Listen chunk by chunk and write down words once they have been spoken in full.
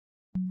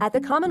At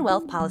the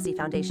Commonwealth Policy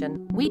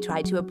Foundation, we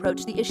try to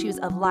approach the issues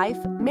of life,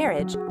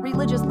 marriage,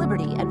 religious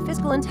liberty, and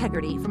fiscal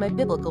integrity from a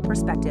biblical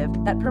perspective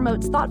that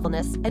promotes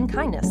thoughtfulness and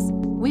kindness.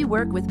 We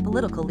work with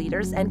political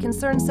leaders and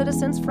concerned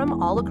citizens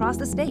from all across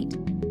the state.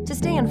 To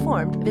stay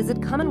informed, visit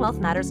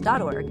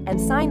CommonwealthMatters.org and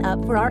sign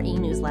up for our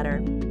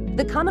e-newsletter.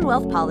 The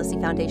Commonwealth Policy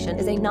Foundation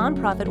is a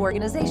nonprofit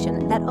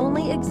organization that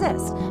only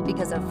exists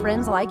because of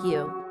friends like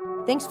you.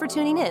 Thanks for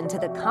tuning in to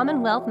the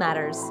Commonwealth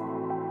Matters.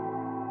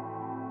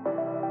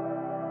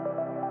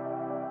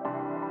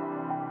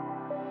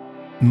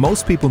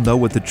 Most people know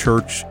what the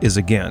church is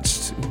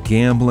against: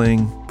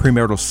 gambling,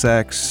 premarital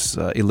sex,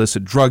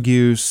 illicit drug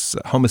use,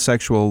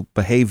 homosexual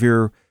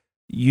behavior,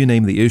 you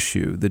name the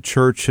issue. The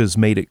church has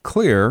made it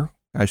clear,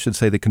 I should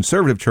say the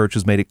conservative church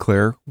has made it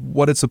clear,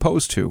 what it's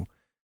opposed to.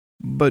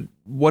 But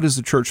what is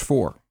the church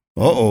for?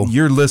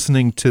 You're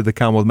listening to the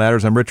Commonwealth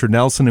Matters. I'm Richard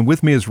Nelson, and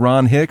with me is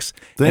Ron Hicks.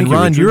 Thank you,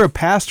 Ron, Richard. you're a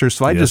pastor,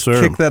 so I just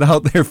kicked that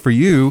out there for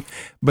you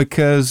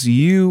because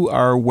you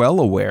are well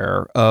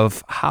aware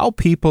of how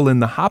people in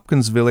the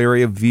Hopkinsville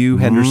area view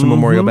Henderson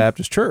Memorial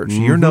Baptist Church.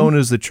 You're known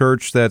as the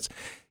church that's,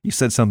 you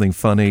said something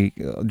funny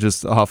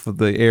just off of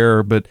the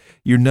air, but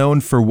you're known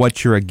for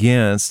what you're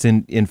against.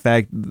 And in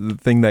fact, the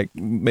thing that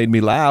made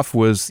me laugh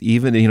was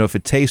even, if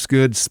it tastes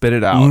good, spit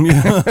it out.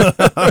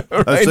 Right?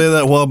 I say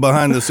that while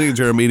behind the scenes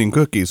here I'm eating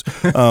cookies.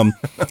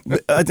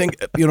 I think,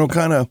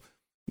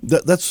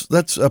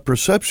 that's a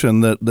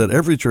perception that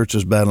every church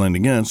is battling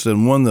against,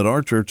 and one that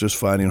our church is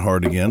fighting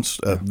hard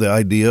against. The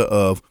idea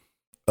of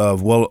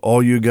well,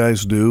 all you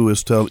guys do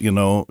is tell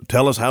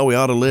us how we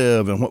ought to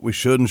live and what we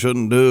should and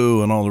shouldn't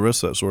do and all the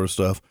rest of that sort of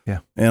stuff. Yeah.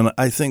 And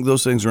I think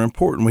those things are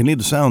important. We need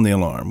to sound the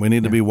alarm. We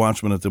need to be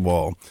watchmen at the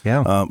wall.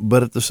 Yeah.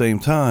 But at the same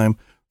time,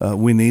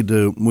 we need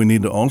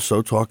to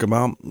also talk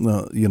about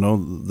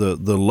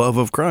the love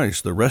of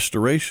Christ, the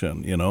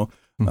restoration.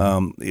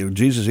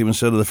 Jesus even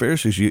said to the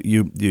Pharisees,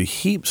 you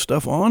heap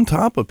stuff on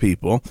top of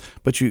people,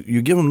 but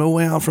you give them no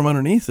way out from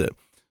underneath it.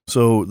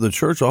 So the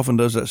church often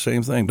does that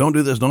same thing. Don't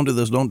do this, don't do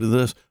this, don't do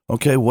this.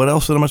 Okay, what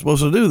else am I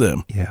supposed to do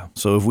then? Yeah.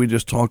 So if we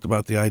just talked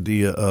about the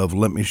idea of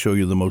let me show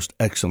you the most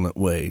excellent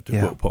way, to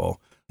quote Paul.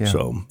 Yeah.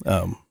 So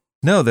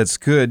no, that's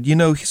good.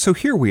 So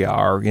here we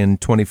are in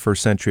 21st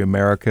century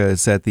America.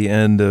 It's at the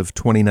end of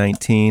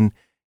 2019,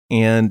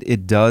 and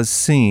it does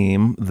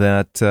seem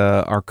that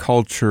our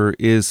culture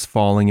is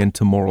falling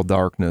into moral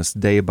darkness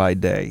day by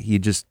day. You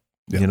just,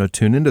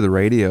 tune into the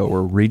radio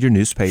or read your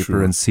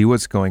newspaper and see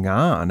what's going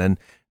on. And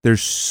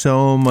there's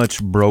so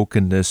much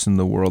brokenness in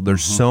the world.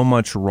 There's so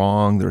much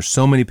wrong. There's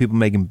so many people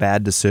making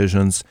bad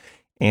decisions.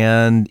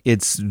 And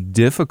it's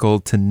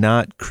difficult to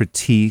not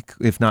critique,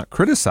 if not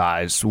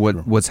criticize,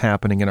 what's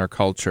happening in our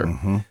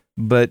culture.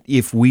 But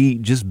if we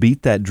just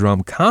beat that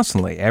drum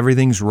constantly,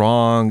 everything's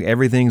wrong,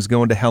 everything's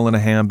going to hell in a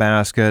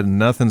handbasket, and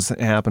nothing's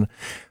happened,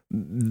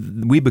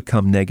 we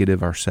become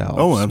negative ourselves.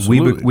 Oh,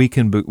 absolutely.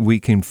 We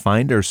can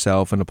find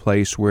ourselves in a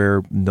place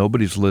where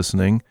nobody's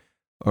listening,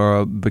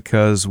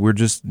 because we're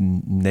just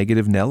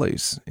negative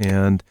Nellies.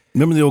 And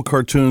remember the old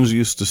cartoons you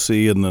used to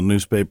see in the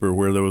newspaper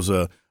where there was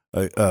a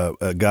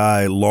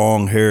guy,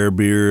 long hair,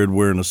 beard,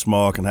 wearing a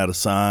smock and had a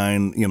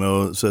sign,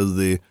 that says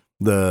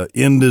the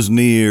end is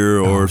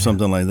near or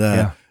something like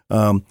that.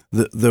 Yeah.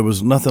 There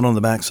was nothing on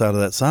the backside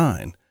of that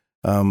sign.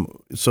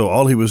 So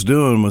all he was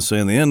doing was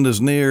saying the end is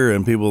near,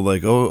 and people were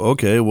like, oh,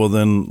 okay, well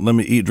then let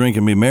me eat, drink,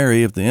 and be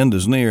merry if the end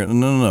is near.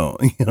 No.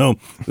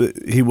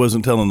 He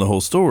wasn't telling the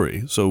whole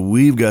story. So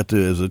we've got to,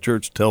 as a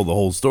church, tell the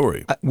whole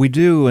story. We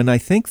do, and I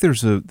think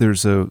there's a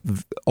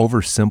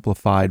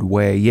oversimplified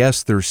way.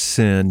 Yes, there's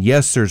sin.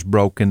 Yes, there's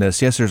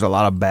brokenness. Yes, there's a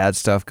lot of bad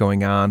stuff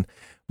going on.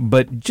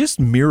 But just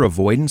mere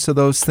avoidance of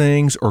those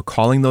things or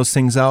calling those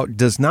things out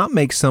does not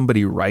make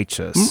somebody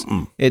righteous.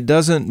 It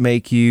doesn't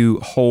make you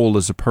whole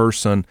as a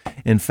person.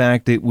 In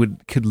fact, it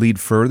could lead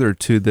further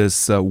to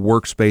this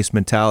works-based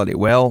mentality.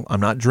 Well, I'm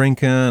not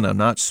drinking, I'm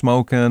not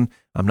smoking,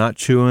 I'm not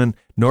chewing,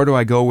 nor do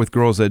I go with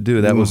girls that do.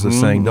 That was the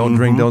saying, don't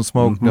drink, don't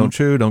smoke, don't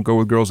chew, don't go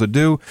with girls that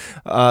do.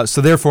 So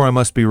therefore, I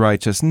must be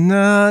righteous.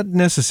 Not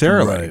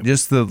necessarily. Right.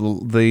 Just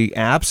the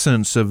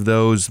absence of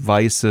those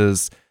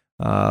vices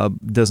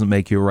doesn't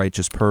make you a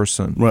righteous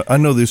person. Right. I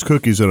know these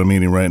cookies that I'm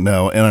eating right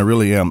now, and I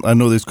really am. I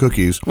know these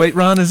cookies. Wait,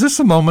 Ron, is this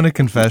a moment of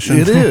confession?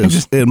 It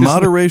is. In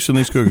moderation,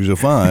 these cookies are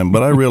fine,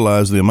 but I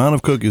realize the amount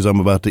of cookies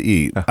I'm about to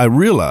eat, I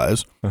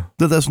realize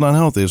that that's not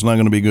healthy. It's not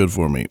going to be good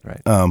for me.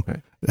 Right.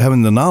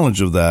 Having the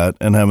knowledge of that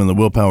and having the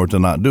willpower to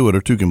not do it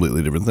are two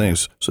completely different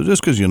things. So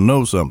just because you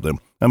know something,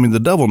 the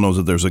devil knows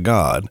that there's a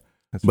God,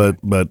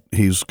 but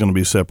he's going to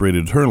be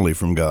separated eternally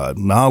from God.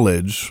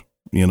 Knowledge,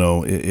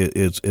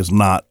 it's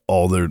not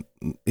all there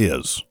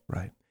is.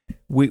 Right.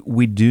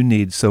 We do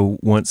need, so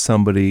once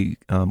somebody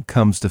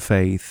comes to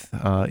faith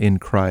in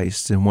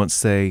Christ, and once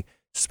they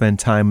spend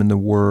time in the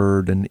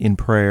Word and in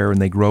prayer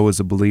and they grow as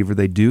a believer,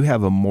 they do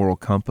have a moral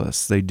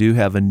compass. They do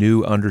have a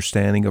new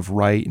understanding of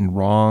right and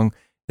wrong.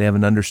 They have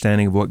an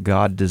understanding of what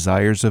God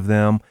desires of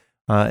them.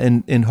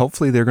 and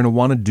hopefully they're going to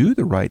want to do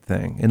the right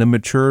thing. And a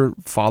mature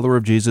follower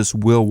of Jesus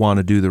will want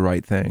to do the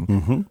right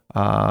thing.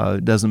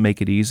 It doesn't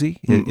make it easy.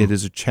 It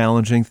is a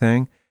challenging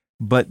thing,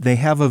 but they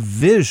have a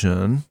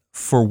vision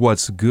for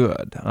what's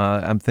good.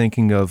 I'm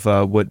thinking of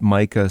what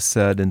Micah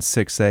said in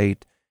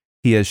 6:8.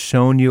 He has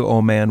shown you,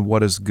 O man,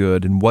 what is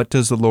good. And what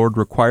does the Lord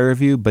require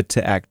of you? But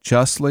to act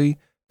justly,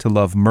 to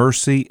love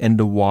mercy, and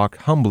to walk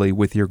humbly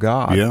with your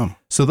God. Yeah.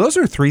 So those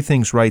are three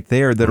things right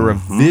there that are a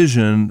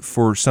vision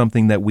for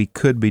something that we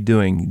could be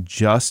doing: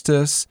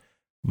 justice,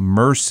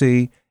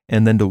 mercy,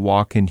 and then to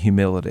walk in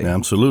humility.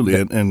 Absolutely.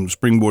 And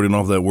springboarding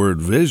off that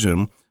word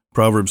vision,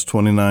 Proverbs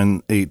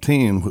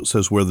 29:18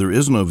 says, where there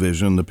is no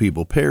vision, the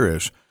people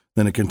perish.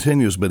 Then it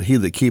continues, but he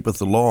that keepeth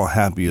the law,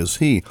 happy is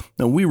he.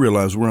 Now we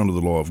realize we're under the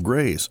law of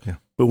grace. Yeah.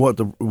 But what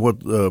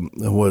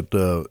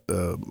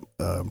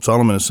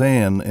Solomon is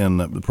saying in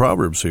the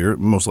Proverbs here,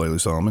 most likely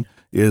Solomon,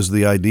 is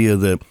the idea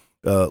that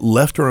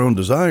left to our own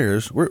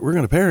desires, we're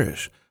going to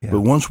perish. Yeah.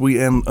 But once we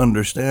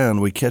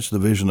understand, we catch the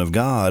vision of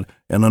God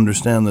and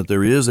understand that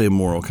there is a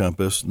moral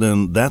compass,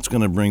 then that's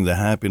going to bring the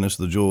happiness,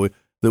 the joy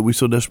that we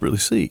so desperately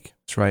seek.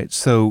 That's right.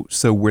 So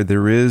where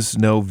there is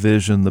no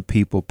vision, the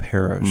people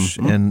perish.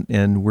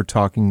 And we're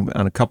talking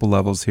on a couple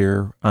levels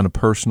here. On a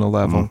personal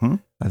level,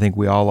 I think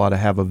we all ought to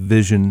have a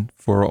vision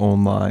for our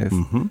own life.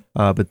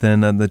 But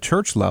then on the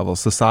church level,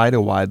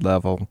 society-wide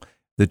level,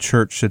 the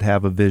church should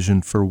have a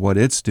vision for what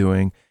it's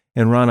doing.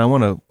 And Ron, I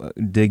want to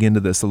dig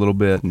into this a little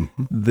bit.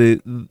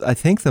 I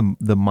think the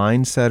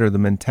mindset or the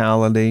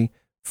mentality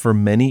for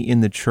many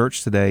in the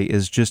church today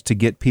is just to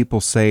get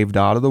people saved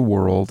out of the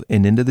world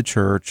and into the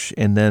church,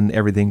 and then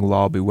everything will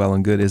all be well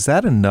and good. Is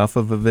that enough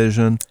of a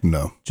vision?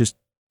 No.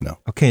 No.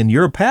 Okay, and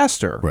you're a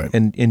pastor, right,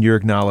 and you're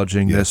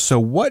acknowledging this. So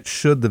what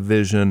should the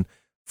vision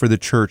for the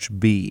church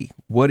be?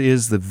 What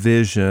is the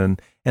vision?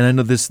 And I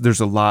know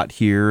there's a lot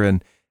here,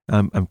 and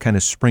I'm kind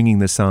of springing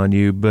this on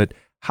you, but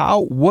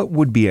what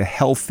would be a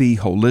healthy,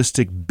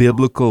 holistic,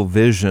 biblical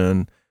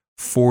vision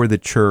for the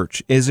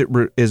church as it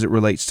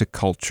relates to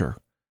culture?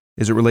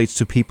 As it relates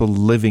to people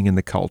living in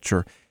the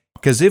culture,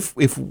 because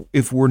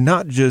if we're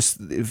not just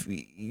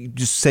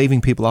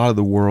saving people out of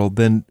the world,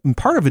 then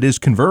part of it is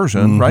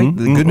conversion, right?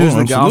 The good news of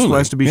the gospel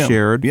has to be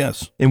shared.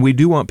 Yes, and we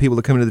do want people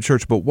to come into the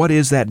church. But what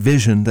is that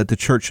vision that the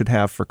church should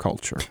have for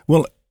culture?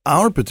 Well,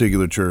 our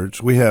particular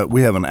church, we have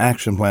an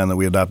action plan that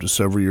we adopted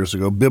several years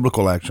ago,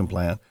 biblical action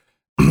plan.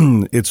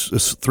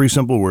 It's three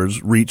simple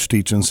words: reach,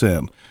 teach, and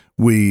send.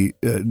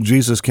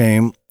 Jesus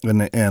came,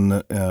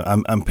 and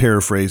I'm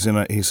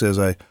paraphrasing. He says,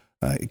 I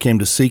came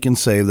to seek and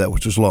save that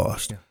which is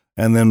lost. Yeah.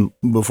 And then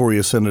before he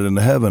ascended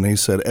into heaven, he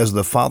said, as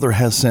the Father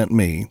has sent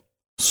me,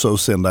 so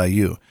send I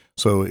you.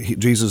 So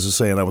Jesus is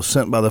saying, I was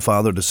sent by the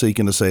Father to seek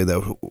and to save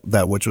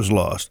that which was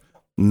lost.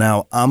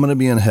 Now I'm going to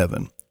be in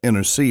heaven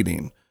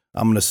interceding.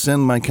 I'm going to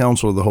send my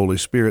counselor, the Holy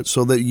Spirit,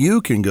 so that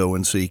you can go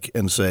and seek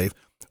and save.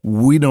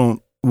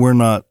 We're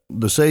not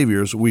the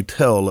saviors. We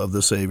tell of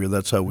the Savior.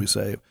 That's how we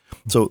save.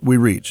 So we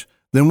reach.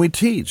 Then we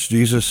teach.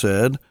 Jesus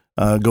said,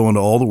 go into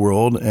all the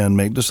world and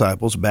make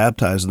disciples,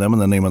 baptize them in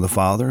the name of the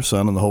Father,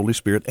 Son, and the Holy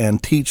Spirit,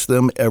 and teach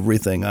them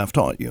everything I've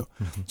taught you.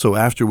 So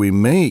after we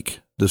make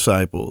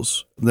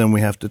disciples, then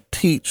we have to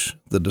teach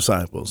the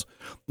disciples.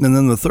 And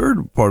then the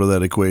third part of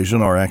that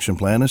equation, our action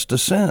plan, is to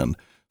send.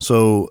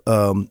 So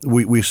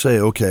we say,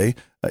 okay,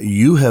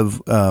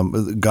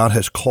 God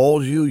has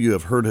called you, you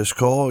have heard his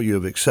call, you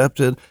have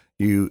accepted,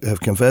 you have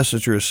confessed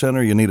that you're a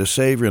sinner, you need a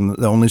Savior, and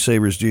the only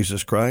Savior is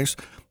Jesus Christ.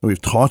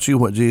 We've taught you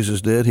what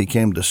Jesus did. He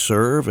came to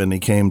serve, and he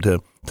came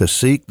to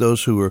seek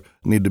those who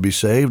need to be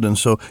saved. And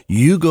so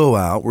you go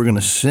out. We're going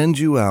to send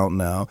you out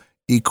now,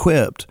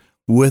 equipped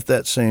with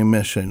that same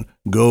mission.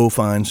 Go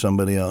find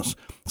somebody else.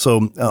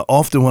 So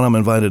often when I'm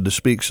invited to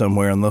speak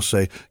somewhere, and they'll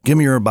say, give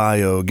me your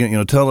bio,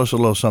 tell us a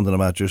little something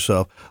about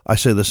yourself, I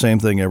say the same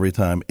thing every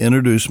time.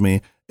 Introduce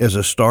me as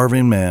a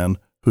starving man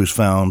who's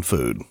found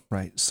food.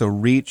 Right. So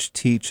reach,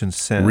 teach, and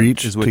send.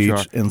 Reach, is what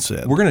teach, and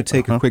send. We're going to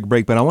take a quick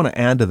break, but I want to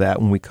add to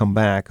that when we come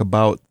back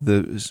about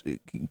the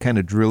kind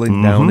of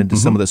drilling down into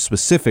some of the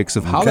specifics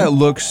of how that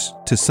looks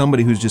to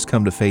somebody who's just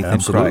come to faith in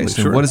Christ.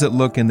 And what does it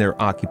look in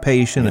their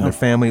occupation, in their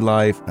family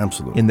life,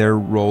 in their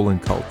role in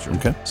culture.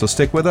 Okay. So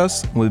stick with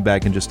us. We'll be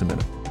back in just a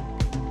minute.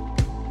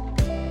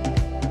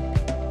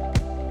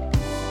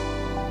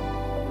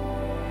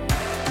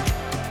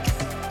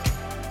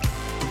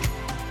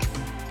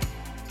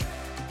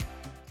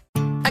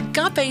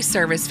 Agape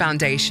Service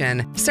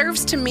Foundation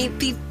serves to meet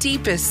the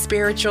deepest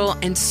spiritual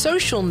and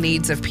social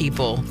needs of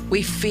people.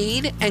 We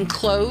feed and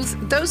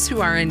clothe those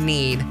who are in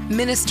need,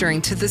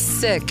 ministering to the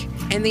sick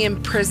and the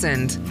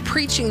imprisoned,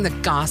 preaching the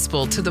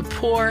gospel to the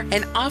poor,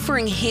 and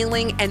offering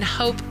healing and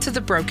hope to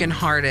the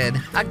brokenhearted.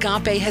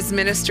 Agape has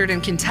ministered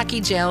in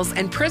Kentucky jails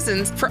and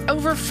prisons for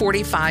over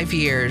 45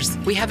 years.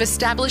 We have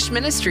established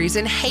ministries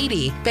in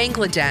Haiti,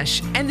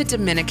 Bangladesh, and the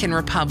Dominican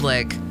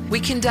Republic. We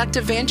conduct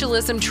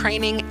evangelism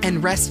training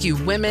and rescue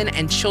women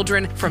and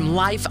children from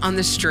life on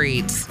the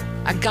streets.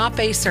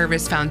 Agape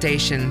Service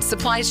Foundation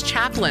supplies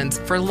chaplains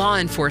for law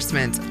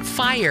enforcement,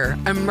 fire,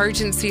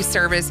 emergency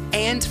service,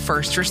 and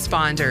first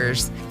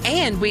responders.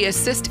 And we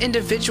assist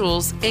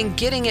individuals in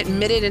getting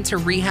admitted into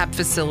rehab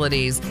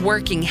facilities,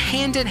 working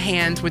hand in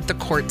hand with the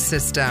court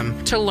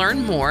system. To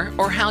learn more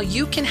or how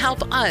you can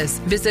help us,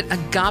 visit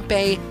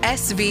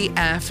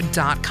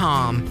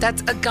agapesvf.com.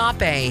 That's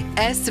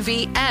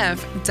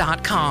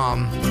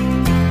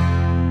agapesvf.com.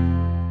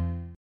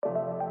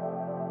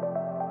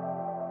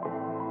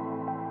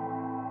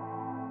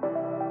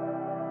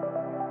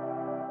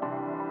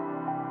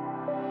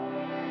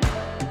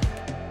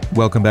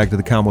 Welcome back to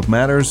the Commonwealth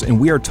Matters, and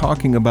we are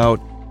talking about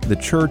the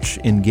church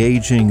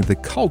engaging the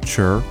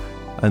culture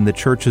and the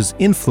church's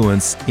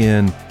influence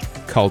in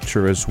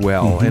culture as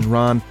well. And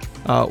Ron,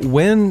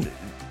 when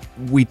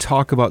we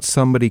talk about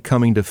somebody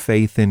coming to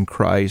faith in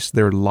Christ,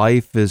 their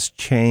life is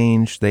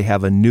changed, they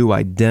have a new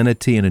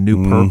identity and a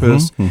new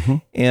purpose.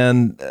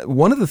 And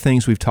one of the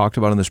things we've talked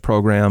about in this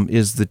program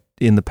is that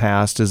in the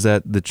past is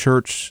that the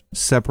church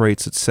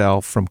separates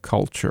itself from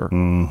culture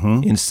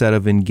instead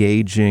of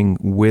engaging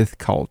with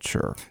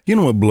culture. You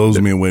know what blows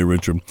me away,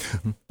 Richard?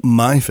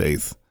 My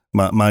faith,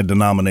 my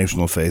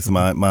denominational faith,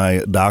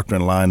 my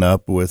doctrine line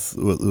up with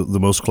the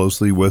most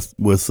closely with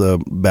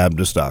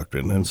Baptist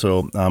doctrine, and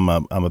so I'm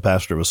a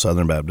pastor of a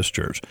Southern Baptist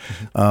church.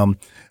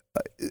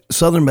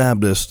 Southern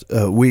Baptist,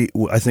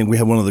 I think we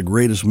have one of the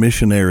greatest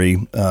missionary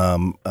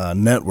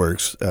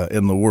networks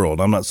in the world.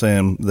 I'm not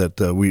saying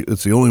that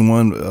it's the only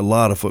one. A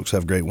lot of folks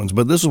have great ones,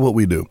 but this is what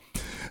we do.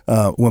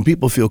 When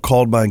people feel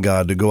called by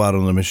God to go out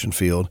on the mission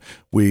field,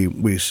 we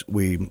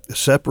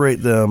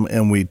separate them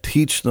and we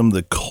teach them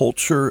the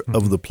culture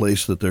of the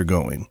place that they're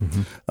going.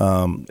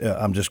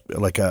 I'm just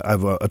like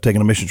I've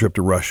taken a mission trip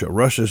to Russia.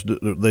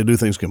 They do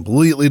things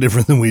completely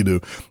different than we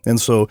do,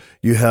 and so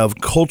you have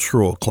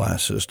cultural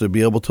classes to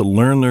be able to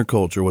learn their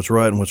culture, what's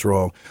right and what's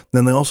wrong.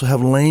 Then they also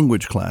have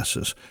language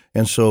classes,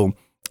 and so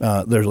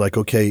they're like,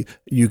 okay,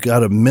 you got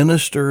to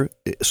minister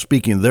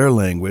speaking their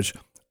language,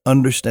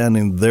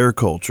 understanding their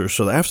culture.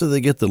 So after they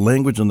get the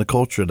language and the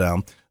culture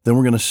down, then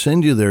we're going to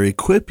send you there,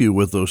 equip you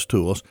with those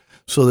tools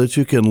so that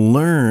you can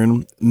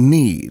learn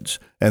needs.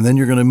 And then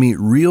you're going to meet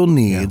real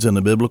needs in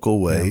a biblical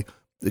way,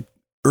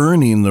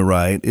 earning the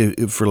right,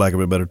 if, for lack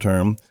of a better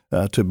term,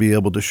 to be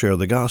able to share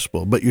the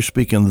gospel. But you're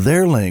speaking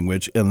their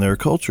language and their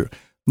culture.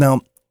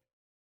 Now,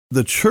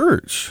 the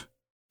church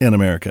in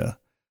America,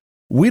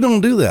 we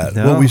don't do that.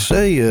 No. What we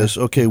say is,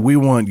 okay, we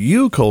want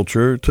you,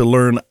 culture, to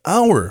learn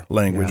our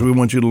language. Yeah. We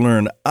want you to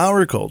learn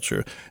our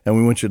culture, and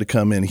we want you to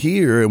come in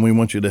here, and we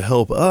want you to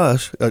help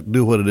us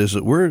do what it is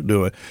that we're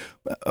doing.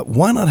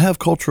 Why not have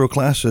cultural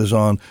classes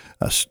on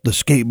the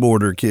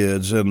skateboarder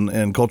kids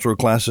and cultural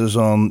classes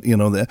on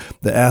the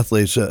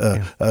athletes,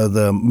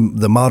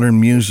 the modern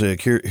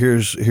music?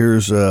 Here's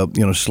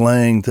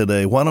slang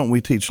today. Why don't we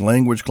teach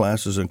language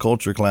classes and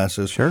culture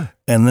classes? Sure.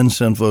 And then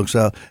send folks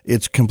out?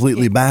 It's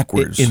completely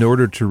backwards. In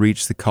order to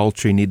reach the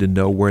culture, you need to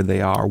know where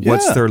they are.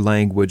 What's their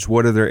language?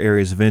 What are their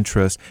areas of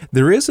interest?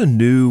 There is a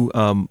new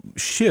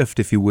shift,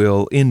 if you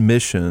will, in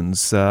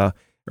missions,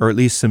 or at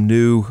least some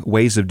new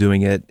ways of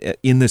doing it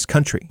in this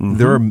country.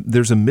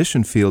 There's a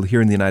mission field here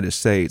in the United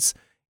States,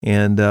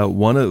 and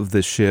one of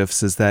the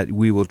shifts is that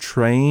we will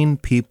train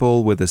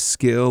people with a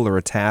skill or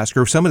a task,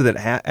 or somebody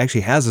that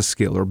actually has a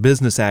skill or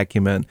business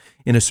acumen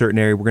in a certain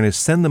area. We're going to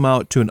send them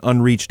out to an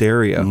unreached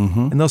area,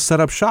 and they'll set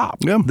up shop.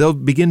 Yeah. They'll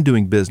begin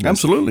doing business.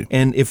 Absolutely.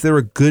 And if they're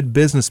a good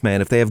businessman,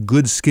 if they have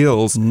good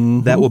skills,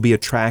 that will be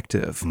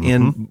attractive.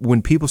 And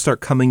when people start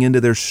coming into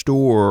their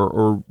store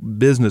or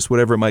business,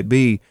 whatever it might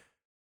be,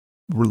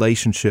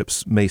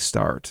 relationships may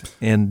start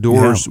and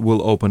doors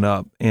will open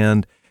up.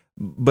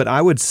 But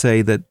I would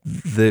say that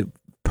the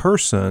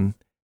person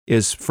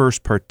is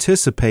first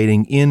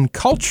participating in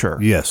culture.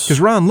 Yes. Because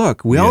Ron,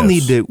 look, we all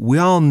need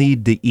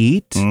to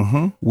eat.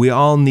 We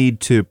all need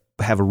to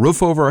have a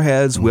roof over our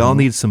heads. We all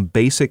need some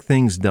basic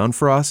things done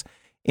for us.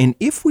 And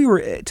if we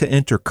were to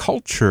enter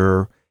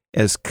culture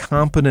as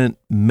competent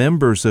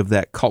members of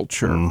that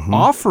culture,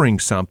 offering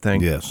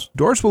something,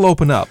 doors will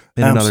open up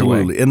in another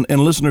way. And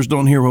listeners,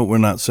 don't hear what we're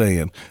not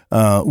saying.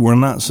 We're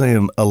not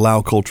saying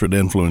allow culture to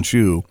influence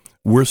you.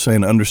 We're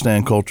saying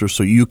understand culture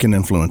so you can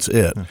influence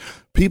it.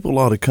 People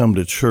ought to come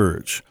to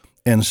church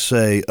and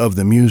say of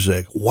the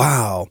music,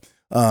 wow,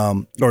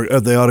 or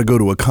they ought to go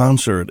to a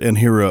concert and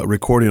hear a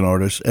recording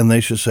artist, and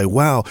they should say,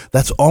 wow,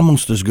 that's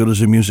almost as good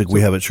as the music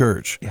we have at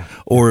church.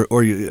 Or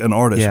an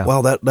artist,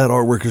 wow, that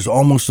artwork is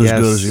almost as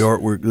good as the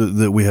artwork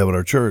that we have at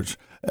our church,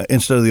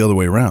 instead of the other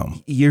way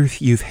around.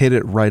 You've hit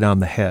it right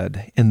on the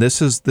head. And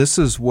this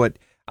is what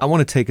I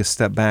want to take a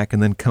step back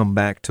and then come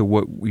back to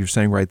what you're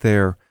saying right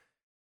there.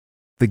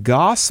 The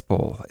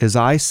gospel, as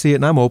I see it,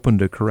 and I'm open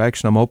to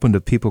correction, I'm open to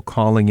people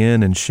calling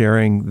in and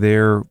sharing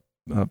their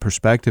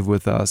perspective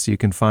with us. You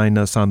can find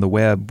us on the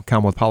web,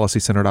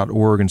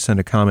 CommonwealthPolicyCenter.org, and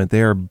send a comment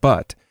there.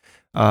 But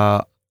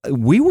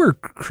we were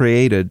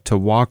created to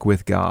walk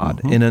with God.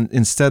 And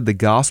instead, the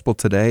gospel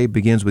today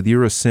begins with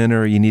you're a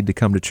sinner, you need to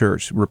come to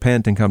church.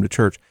 Repent and come to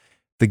church.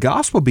 The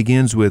gospel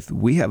begins with,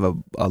 we have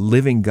a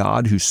living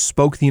God who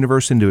spoke the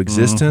universe into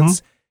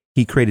existence.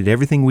 He created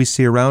everything we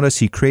see around us.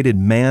 He created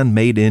man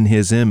made in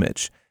his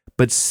image.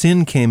 But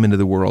sin came into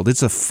the world.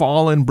 It's a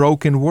fallen,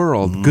 broken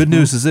world. Good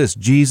news is this: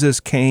 Jesus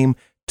came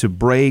to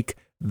break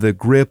the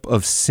grip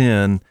of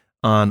sin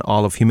on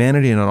all of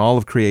humanity and on all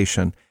of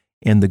creation.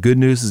 And the good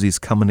news is he's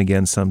coming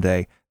again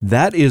someday.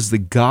 That is the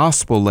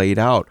gospel laid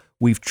out.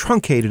 We've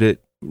truncated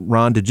it,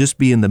 Ron, to just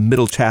be in the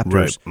middle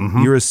chapters.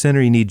 Right. You're a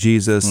sinner, you need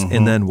Jesus,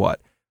 and then what?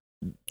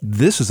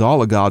 This is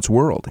all of God's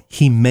world.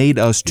 He made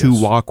us to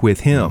walk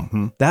with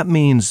him. That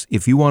means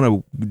if you want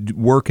to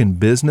work in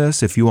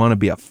business, if you want to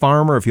be a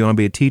farmer, if you want to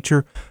be a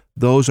teacher,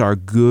 those are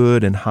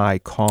good and high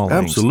callings.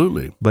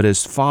 Absolutely. But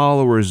as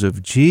followers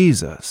of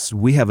Jesus,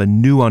 we have a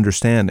new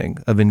understanding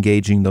of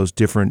engaging those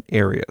different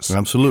areas.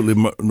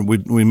 Absolutely.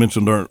 We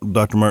mentioned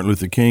Dr. Martin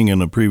Luther King in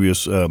a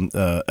previous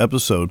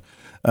episode,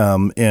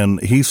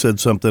 and he said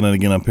something, and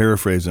again, I'm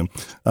paraphrasing,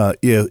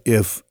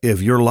 if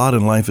your lot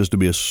in life is to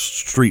be a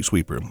street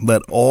sweeper,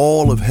 let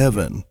all of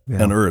heaven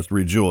and earth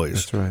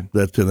rejoice. That's right.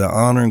 That to the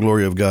honor and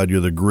glory of God,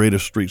 you're the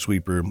greatest street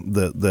sweeper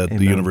that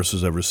the universe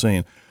has ever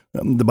seen.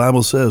 The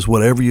Bible says,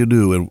 whatever you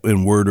do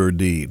in word or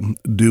deed,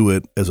 do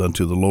it as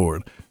unto the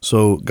Lord.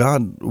 So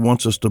God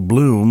wants us to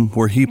bloom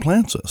where he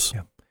plants us.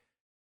 Yeah.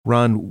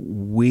 Ron,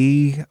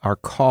 we are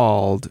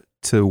called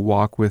to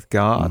walk with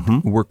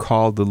God. We're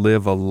called to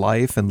live a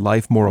life and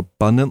life more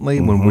abundantly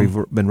when we've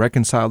been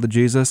reconciled to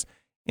Jesus.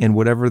 And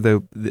whatever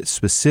the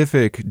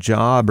specific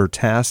job or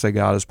task that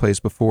God has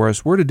placed before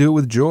us, we're to do it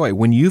with joy.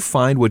 When you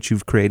find what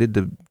you've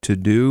created to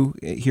do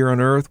here on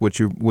earth, what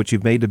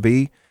you've made to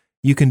be,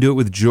 you can do it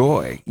with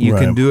joy. You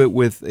can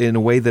do it in a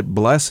way that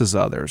blesses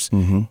others.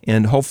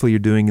 And hopefully you're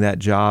doing that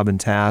job and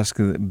task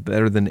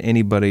better than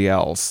anybody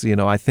else.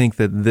 I think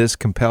that this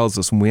compels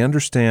us. When we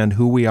understand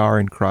who we are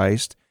in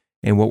Christ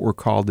and what we're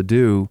called to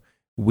do,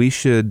 we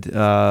should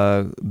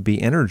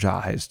be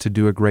energized to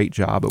do a great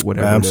job at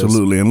whatever it is.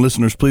 Absolutely. And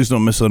listeners, please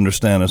don't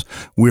misunderstand us.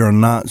 We are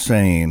not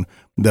saying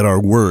that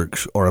our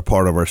works are a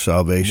part of our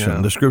salvation.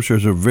 No. The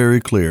scriptures are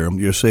very clear.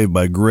 You're saved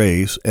by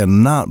grace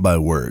and not by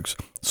works,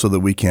 so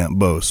that we can't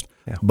boast.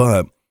 Yeah.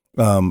 But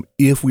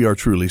if we are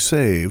truly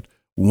saved,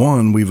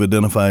 one, we've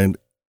identified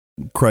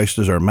Christ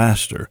as our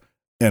master.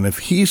 And if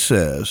he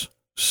says,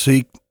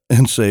 seek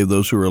and save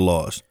those who are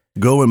lost,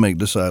 go and make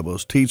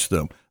disciples, teach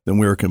them, then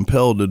we are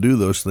compelled to do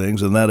those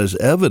things, and that is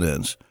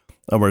evidence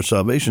of our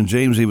salvation.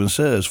 James even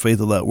says, faith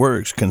without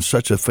works, can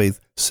such a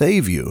faith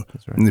save you?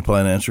 That's right. And the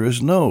plain answer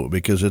is no,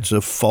 because it's a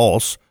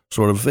false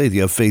sort of faith.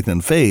 You have faith in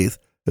faith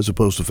as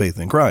opposed to faith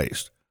in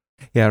Christ.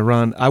 Yeah,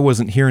 Ron, I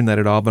wasn't hearing that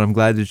at all, but I'm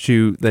glad that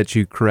you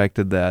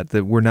corrected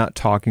that we're not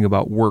talking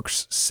about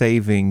works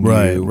saving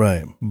you.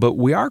 Right. But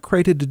we are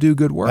created to do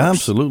good works.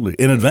 Absolutely.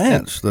 In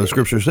advance, the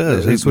scripture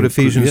says. That's what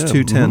Ephesians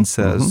 2:10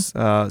 says.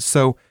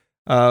 So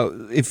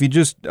if you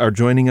just are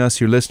joining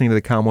us, you're listening to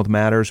the Commonwealth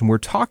Matters, and we're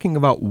talking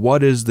about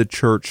what is the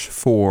church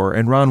for.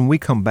 And Ron, when we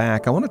come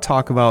back, I want to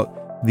talk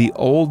about the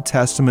Old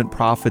Testament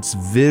prophet's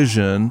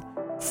vision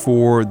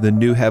for the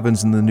new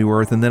heavens and the new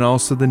earth, and then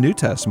also the New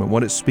Testament,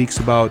 what it speaks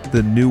about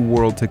the new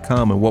world to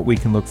come and what we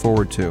can look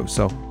forward to.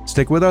 So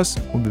stick with us.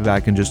 We'll be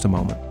back in just a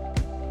moment.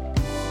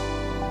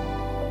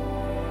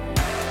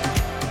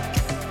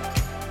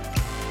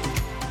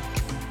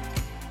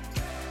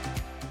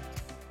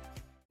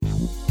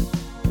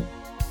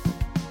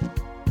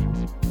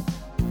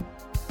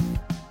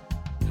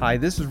 Hi,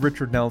 this is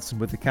Richard Nelson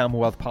with the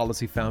Commonwealth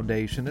Policy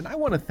Foundation, and I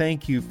want to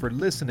thank you for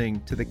listening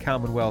to the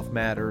Commonwealth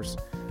Matters.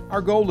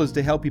 Our goal is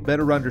to help you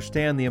better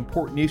understand the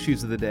important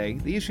issues of the day,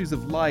 the issues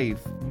of life,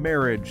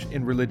 marriage,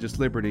 and religious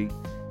liberty.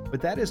 But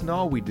that isn't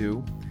all we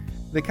do.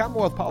 The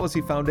Commonwealth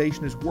Policy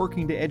Foundation is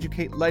working to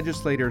educate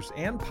legislators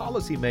and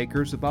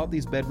policymakers about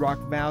these bedrock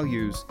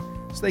values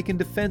so they can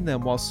defend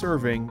them while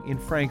serving in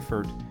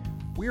Frankfurt.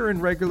 We are in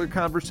regular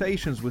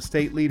conversations with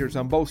state leaders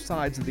on both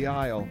sides of the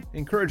aisle,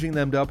 encouraging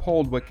them to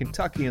uphold what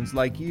Kentuckians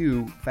like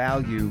you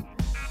value.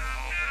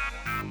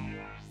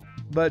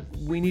 But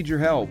we need your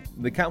help.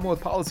 The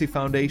Commonwealth Policy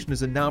Foundation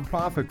is a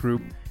nonprofit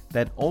group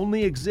that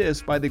only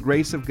exists by the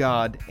grace of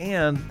God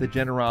and the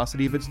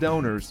generosity of its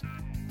donors.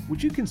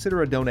 Would you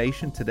consider a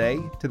donation today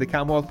to the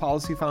Commonwealth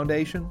Policy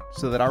Foundation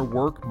so that our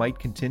work might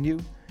continue?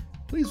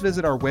 Please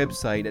visit our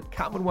website at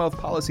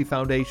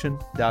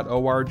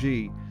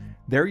commonwealthpolicyfoundation.org.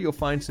 There you'll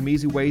find some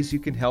easy ways you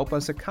can help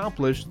us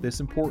accomplish this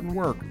important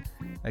work.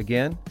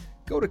 Again,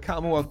 go to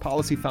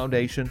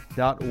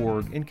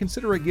commonwealthpolicyfoundation.org and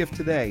consider a gift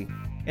today.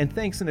 And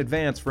thanks in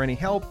advance for any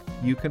help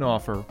you can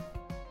offer.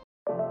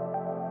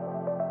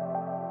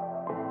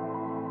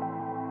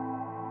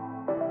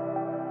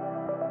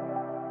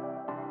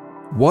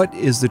 What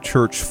is the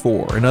church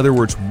for? In other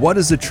words, what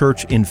is the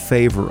church in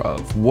favor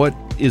of? What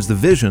is the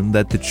vision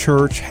that the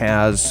church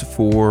has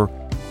for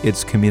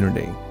its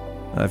community?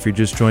 If you're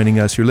just joining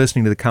us, you're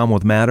listening to the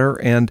Commonwealth Matter,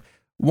 and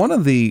one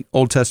of the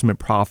Old Testament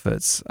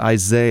prophets,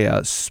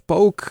 Isaiah,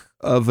 spoke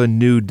of a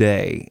new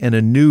day and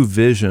a new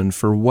vision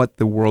for what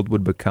the world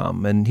would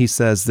become. And he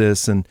says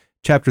this in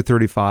chapter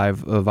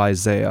 35 of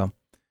Isaiah,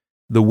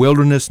 "The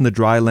wilderness and the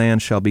dry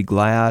land shall be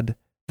glad,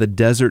 The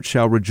desert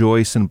shall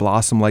rejoice and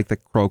blossom like the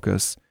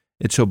crocus.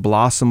 It shall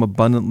blossom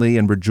abundantly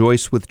and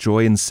rejoice with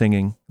joy and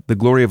singing. The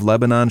glory of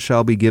Lebanon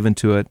shall be given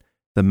to it,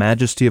 the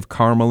majesty of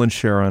Carmel and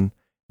Sharon.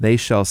 They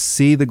shall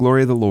see the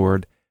glory of the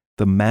Lord,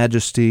 the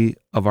majesty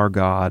of our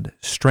God.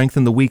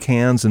 Strengthen the weak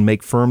hands and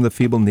make firm the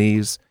feeble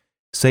knees.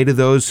 Say to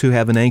those who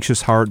have an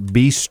anxious heart,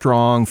 be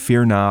strong,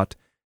 fear not.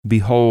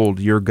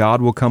 Behold, your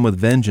God will come with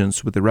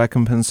vengeance, with the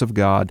recompense of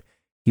God.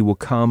 He will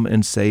come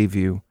and save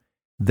you.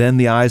 Then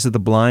the eyes of the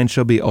blind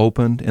shall be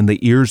opened, and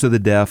the ears of the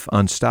deaf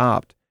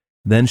unstopped.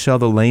 Then shall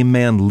the lame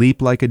man leap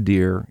like a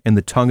deer, and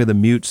the tongue of the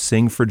mute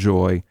sing for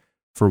joy.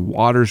 For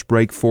waters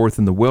break forth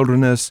in the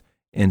wilderness,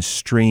 and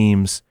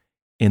streams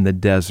in the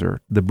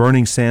desert. The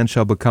burning sand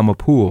shall become a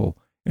pool,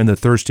 and the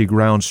thirsty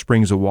ground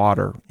springs of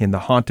water. In the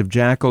haunt of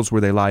jackals where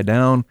they lie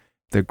down,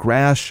 the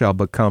grass shall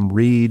become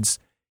reeds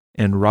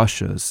and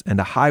rushes, and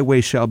a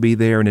highway shall be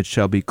there, and it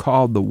shall be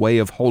called the way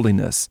of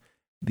holiness.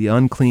 The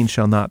unclean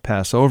shall not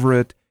pass over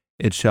it.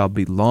 It shall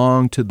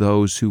belong to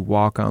those who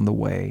walk on the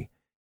way.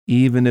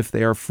 Even if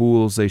they are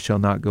fools, they shall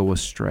not go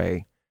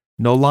astray.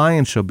 No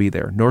lion shall be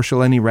there, nor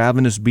shall any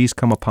ravenous beast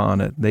come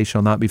upon it. They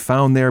shall not be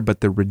found there,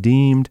 but the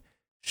redeemed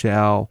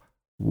shall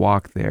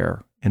walk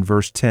there. And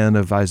verse 10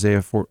 of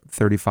Isaiah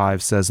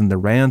 35 says, And the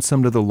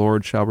ransomed of the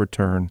Lord shall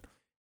return,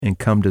 and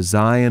come to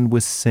Zion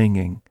with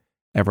singing.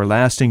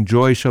 Everlasting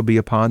joy shall be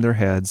upon their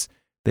heads.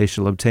 They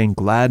shall obtain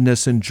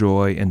gladness and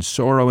joy, and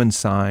sorrow and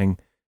sighing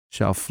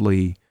shall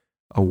flee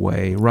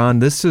away. Ron,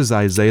 this is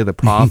Isaiah the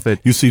prophet.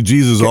 You see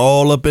Jesus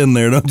all up in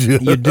there, don't you?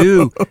 You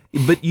do.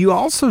 But you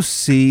also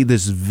see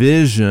this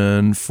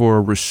vision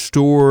for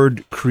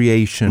restored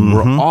creation,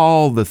 where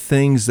all the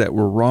things that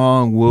were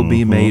wrong will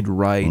be made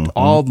right.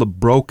 All the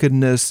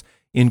brokenness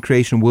in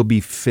creation will be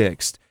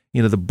fixed.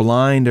 You know, the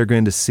blind are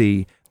going to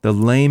see. The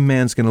lame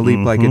man's going to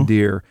leap like a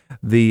deer.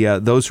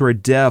 Those who are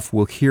deaf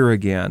will hear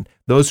again.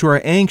 Those who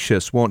are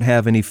anxious won't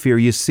have any fear.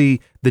 You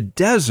see, the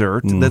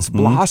desert that's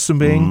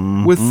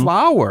blossoming with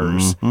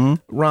flowers.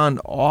 Ron,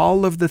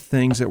 all of the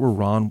things that were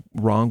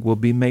wrong will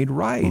be made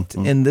right.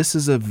 And this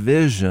is a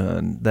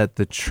vision that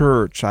the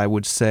church, I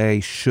would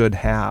say, should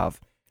have.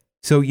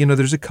 So, you know,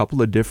 there's a couple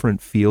of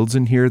different fields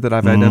in here that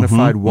I've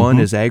identified. One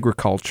is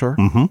agriculture.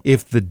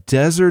 If the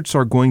deserts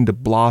are going to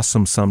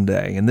blossom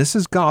someday, and this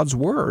is God's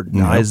word,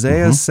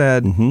 Isaiah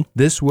said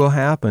this will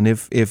happen.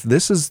 If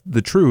this is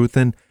the truth,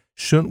 then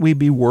shouldn't we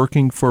be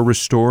working for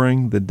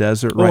restoring the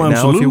desert right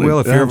now, if you will?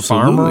 If you're a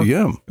farmer,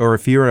 or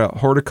if you're a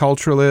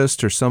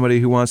horticulturalist, or somebody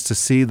who wants to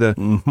see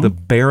the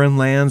barren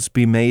lands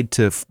be made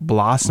to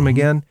blossom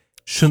again,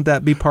 shouldn't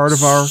that be part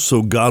of our...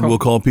 So God will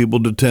call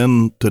people to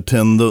tend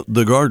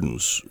the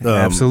gardens.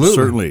 Absolutely.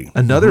 Certainly.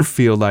 Another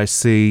field I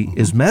see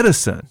is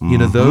medicine. You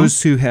know,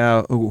 those who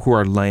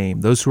are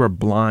lame, those who are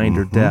blind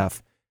or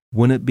deaf,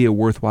 wouldn't it be a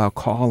worthwhile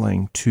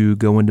calling to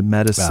go into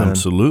medicine?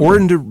 Absolutely. Or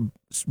into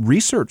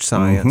research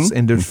science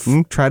and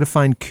to try to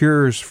find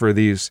cures for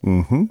these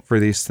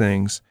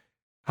things?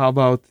 How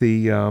about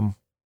the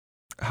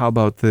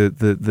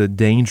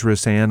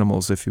dangerous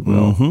animals, if you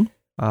will?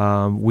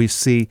 We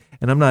see,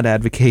 and I'm not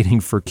advocating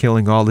for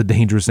killing all the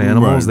dangerous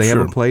animals. They have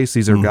a place.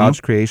 These are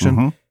God's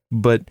creation.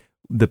 But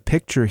the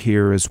picture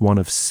here is one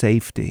of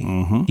safety.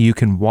 You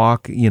can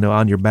walk,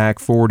 on your back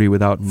 40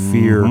 without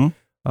fear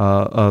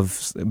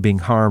of being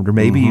harmed, or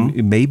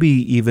maybe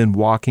even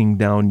walking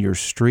down your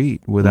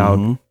street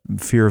without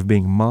fear of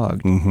being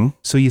mugged.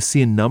 So you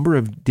see a number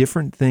of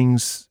different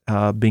things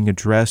being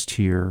addressed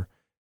here,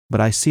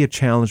 but I see a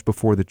challenge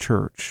before the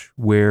church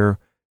where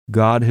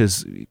God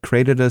has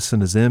created us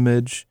in His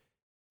image.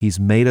 He's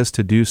made us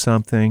to do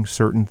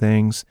certain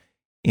things,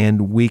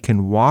 and we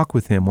can walk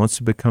with Him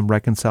once we become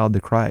reconciled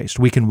to Christ.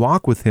 We can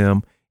walk with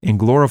Him and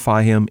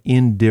glorify Him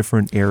in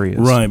different areas.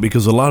 Right,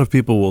 because a lot of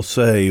people will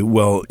say,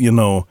 well,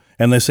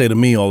 and they say to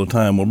me all the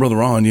time, well, Brother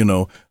Ron,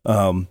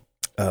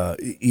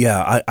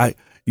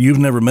 you've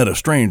never met a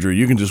stranger.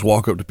 You can just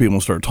walk up to people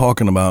and start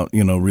talking about,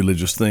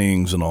 religious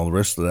things and all the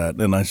rest of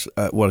that. And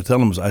what I tell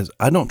them is,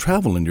 I don't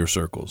travel in your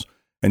circles.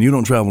 And you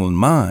don't travel in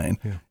mine.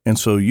 And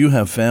so you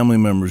have family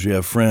members, you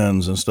have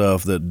friends and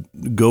stuff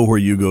that go where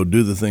you go,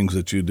 do the things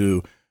that you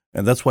do.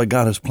 And that's why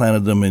God has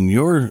planted them in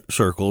your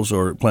circles,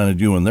 or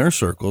planted you in their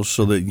circles,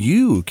 so that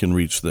you can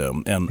reach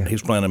them. And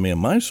He's planted me in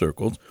my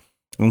circles.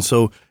 And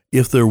so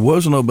if there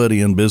was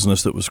nobody in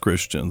business that was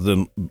Christian,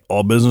 then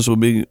all business would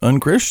be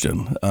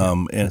unchristian.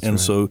 And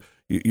so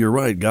you're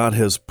right. God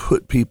has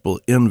put people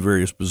in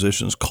various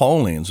positions,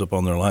 callings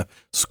upon their life.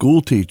 School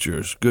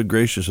teachers, good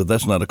gracious, if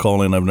that's not a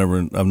calling, I've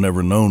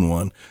never known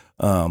one.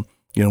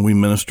 We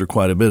minister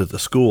quite a bit at the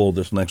school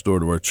that's next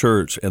door to our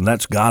church, and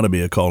that's got to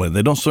be a calling.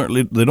 They don't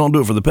do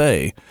it for the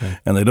pay,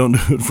 and they don't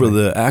do it for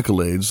the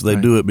accolades. They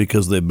do it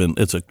because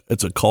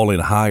it's a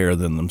calling higher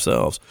than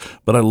themselves.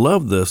 But I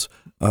love this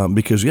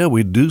because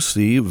we do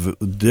see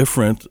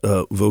different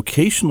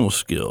vocational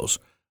skills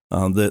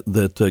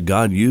that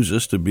God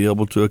uses to be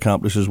able to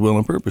accomplish His will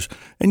and purpose.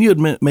 And you had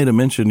made a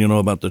mention,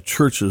 about the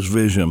church's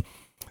vision.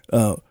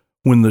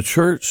 When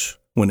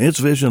its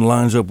vision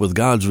lines up with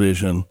God's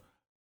vision,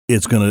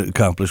 it's going to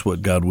accomplish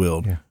what God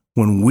willed.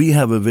 when we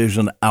have a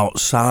vision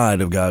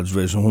outside of God's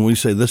vision, when we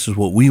say this is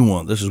what we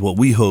want, this is what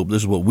we hope,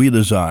 this is what we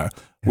desire,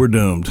 we're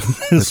doomed.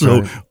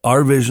 So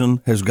our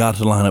vision has got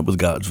to line up with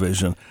God's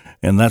vision.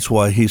 And that's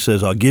why he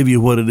says, I'll give you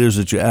what it is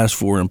that you ask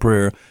for in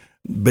prayer.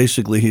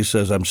 Basically, he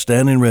says, I'm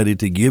standing ready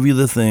to give you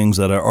the things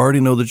that I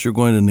already know that you're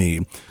going to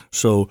need.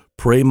 So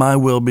pray my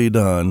will be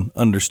done,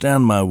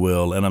 understand my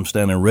will, and I'm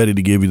standing ready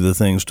to give you the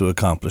things to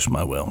accomplish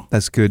my will.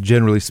 That's good.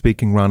 Generally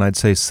speaking, Ron, I'd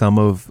say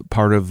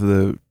part of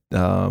the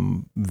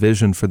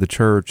vision for the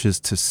church is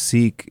to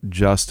seek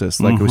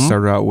justice, like we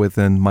started out with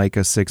in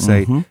Micah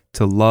 6:8,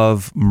 to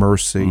love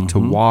mercy, to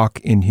walk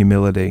in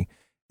humility.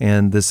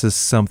 And this is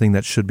something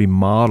that should be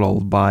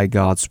modeled by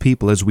God's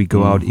people as we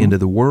go out into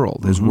the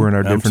world, as we're in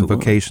our different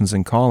vocations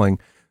and calling.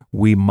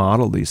 We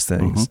model these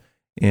things.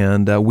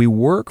 And we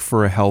work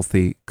for a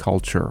healthy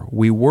culture.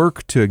 We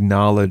work to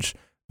acknowledge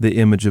the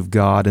image of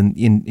God and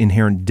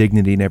inherent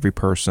dignity in every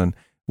person.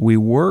 We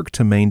work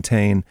to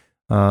maintain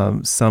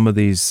some of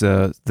these,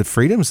 the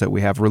freedoms that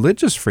we have,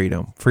 religious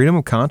freedom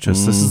of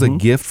conscience. This is a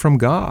gift from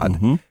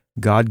God.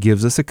 God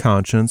gives us a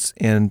conscience,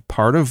 and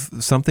part of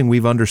something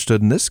we've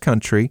understood in this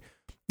country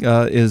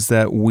is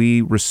that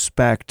we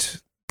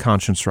respect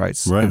conscience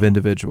rights of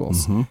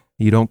individuals.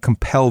 You don't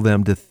compel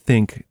them to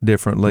think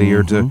differently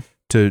or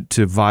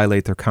to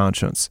violate their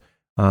conscience.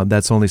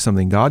 That's only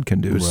something God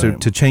can do,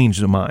 to change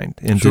the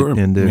mind.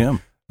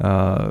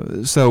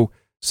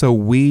 So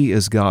we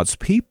as God's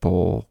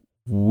people,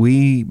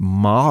 we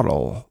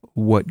model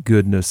what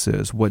goodness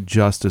is, what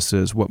justice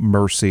is, what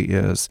mercy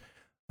is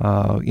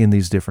in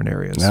these different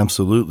areas.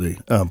 Absolutely.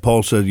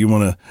 Paul said, you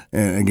want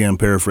to, again,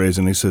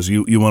 paraphrasing, he says,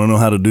 you want to know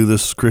how to do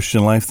this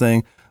Christian life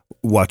thing?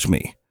 Watch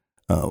me.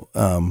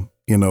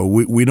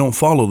 We don't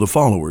follow the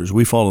followers.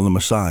 We follow the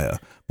Messiah.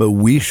 But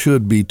we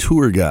should be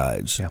tour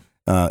guides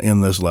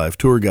in this life,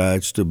 tour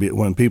guides to be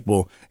when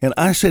people, and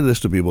I say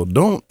this to people,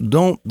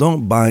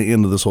 don't buy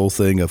into this whole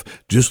thing of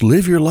just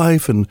live your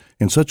life in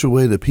such a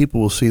way that people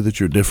will see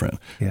that you're different.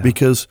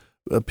 Because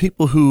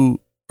people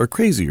who are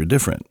crazy are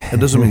different. It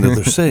doesn't mean that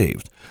they're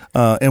saved.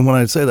 And when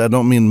I say that, I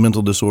don't mean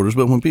mental disorders,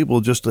 but when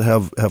people just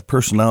have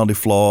personality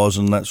flaws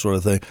and that sort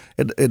of thing,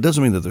 it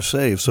doesn't mean that they're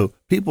saved. So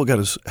people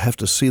have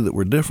to see that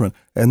we're different.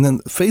 And then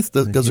faith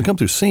doesn't come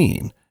through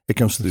seeing. It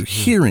comes through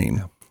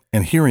hearing.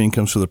 And hearing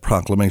comes through the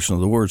proclamation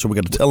of the word. So we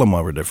got to tell them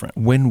why we're different.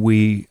 When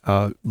we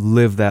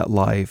live that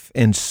life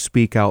and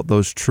speak out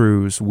those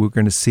truths, we're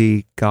going to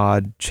see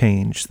God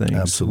change things.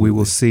 Absolutely. We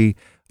will see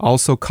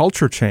also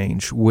culture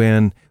change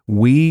when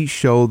we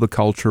show the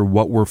culture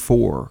what we're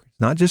for,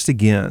 not just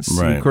against.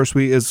 Right. Of course,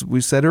 as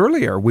we said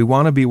earlier, we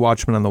want to be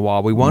watchmen on the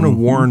wall. We want to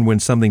warn when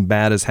something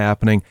bad is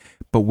happening,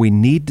 but we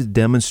need to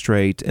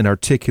demonstrate and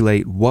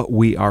articulate what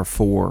we are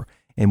for.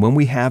 And when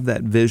we have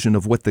that vision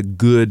of what the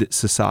good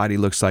society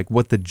looks like,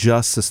 what the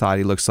just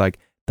society looks like,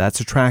 that's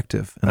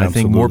attractive. And Absolutely.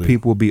 I think more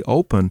people will be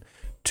open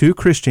to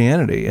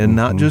Christianity and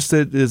not just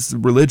that it's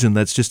religion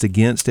that's just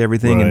against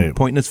everything and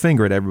pointing its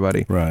finger at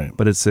everybody. Right.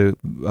 But it's a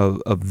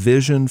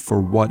vision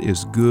for what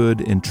is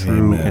good and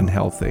true and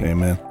healthy.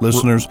 Amen.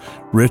 Listeners,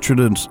 Richard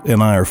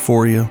and I are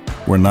for you.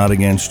 We're not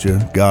against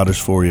you. God is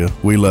for you.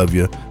 We love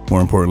you.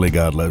 More importantly,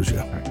 God loves you.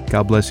 Right.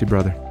 God bless you,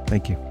 brother.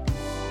 Thank you.